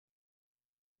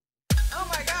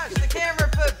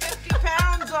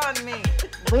on me.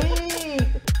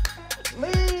 Lead.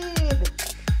 Lead.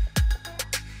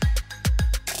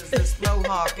 This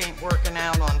mohawk ain't working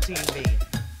out on TV.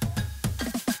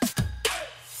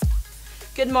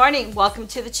 Good morning. Welcome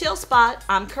to the Chill Spot.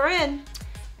 I'm Corinne.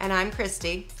 And I'm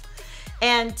Christy.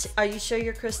 And are you sure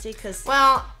you're Christy? Because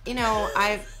Well, you know,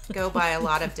 I go by a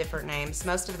lot of different names.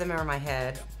 Most of them are in my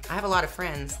head. I have a lot of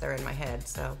friends that are in my head.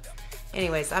 So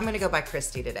anyways, I'm going to go by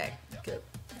Christy today. good.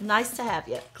 Nice to have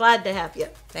you. Glad to have you.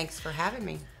 Thanks for having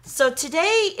me. So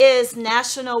today is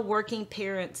National Working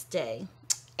Parents Day.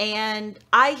 And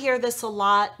I hear this a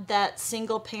lot, that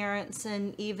single parents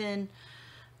and even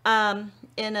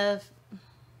in a,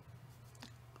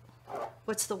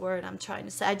 what's the word I'm trying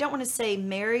to say? I don't want to say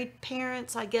married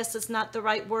parents. I guess it's not the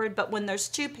right word. But when there's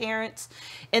two parents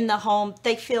in the home,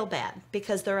 they feel bad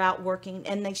because they're out working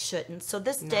and they shouldn't. So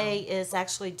this day is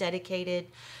actually dedicated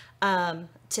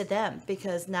to them,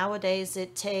 because nowadays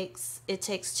it takes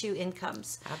two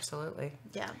incomes. Absolutely.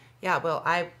 Yeah. Yeah, well,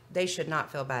 they should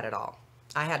not feel bad at all.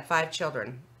 I had 5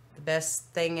 children. The best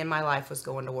thing in my life was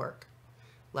going to work.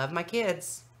 Love my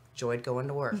kids. Enjoyed going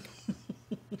to work.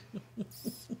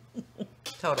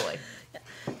 Totally.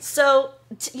 So,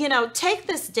 take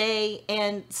this day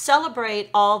and celebrate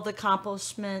all the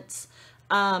accomplishments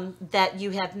that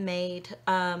you have made.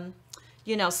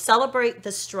 Celebrate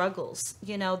the struggles.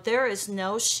 There is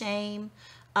no shame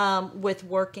with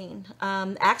working.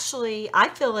 Actually, I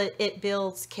feel it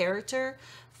builds character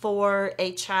for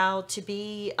a child to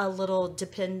be a little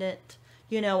dependent,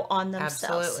 on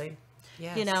themselves. Absolutely.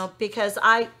 Yes. Because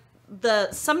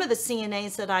some of the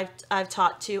CNAs that I've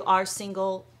talked to are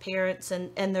single parents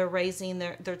and they're raising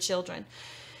their children.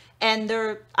 And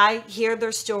I hear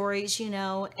their stories,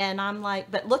 and I'm like,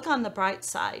 but look on the bright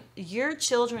side. Your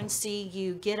children see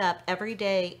you get up every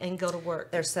day and go to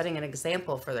work. They're setting an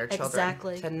example for their children.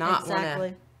 Exactly. To not want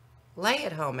to lay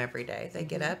at home every day. They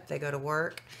get up, they go to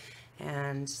work,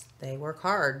 and they work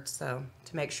hard. So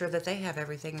to make sure that they have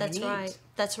everything they need. That's right.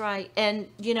 That's right. And,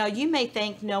 you may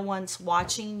think no one's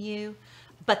watching you,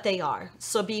 but they are.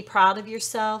 So be proud of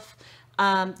yourself.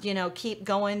 Keep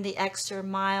going the extra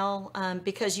mile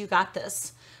because you got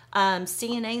this.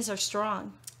 CNAs are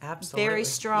strong. Absolutely. Very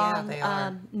strong, Yeah, they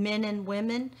are. men and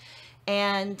women.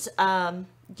 And,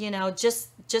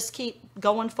 just keep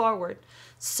going forward.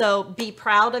 So be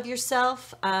proud of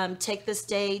yourself. Take this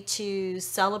day to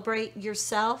celebrate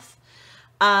yourself.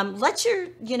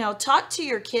 Talk to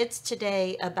your kids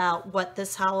today about what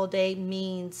this holiday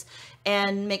means,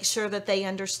 and make sure that they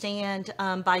understand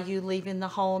by you leaving the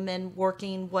home and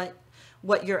working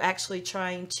what you're actually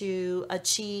trying to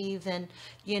achieve, and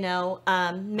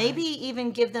maybe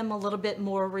even give them a little bit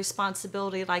more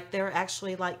responsibility, like they're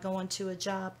actually like going to a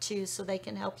job too, so they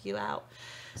can help you out.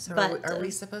 So But are we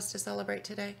supposed to celebrate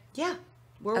today? Yeah,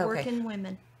 we're Okay. working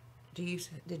women.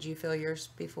 Did you feel yours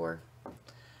before?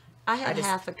 I had just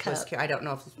half a cup. I don't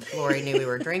know if Lori knew we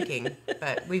were drinking,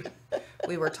 but we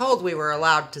were told we were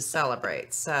allowed to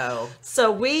celebrate. So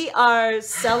We are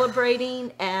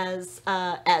celebrating as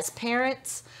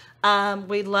parents.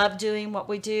 We love doing what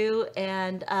we do,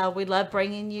 and we love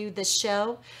bringing you the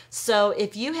show. So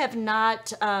if you have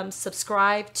not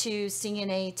subscribed to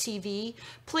CNA-TV,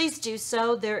 please do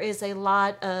so. There is a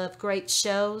lot of great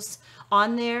shows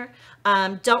on there.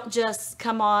 Don't just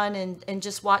come on and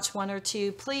just watch one or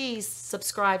two. Please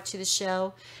subscribe to the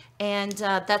show. And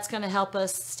that's going to help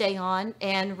us stay on.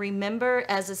 And remember,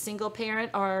 as a single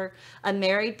parent or a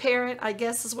married parent, I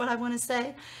guess is what I want to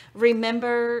say,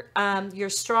 remember, you're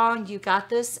strong, you got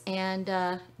this,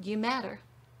 and you matter.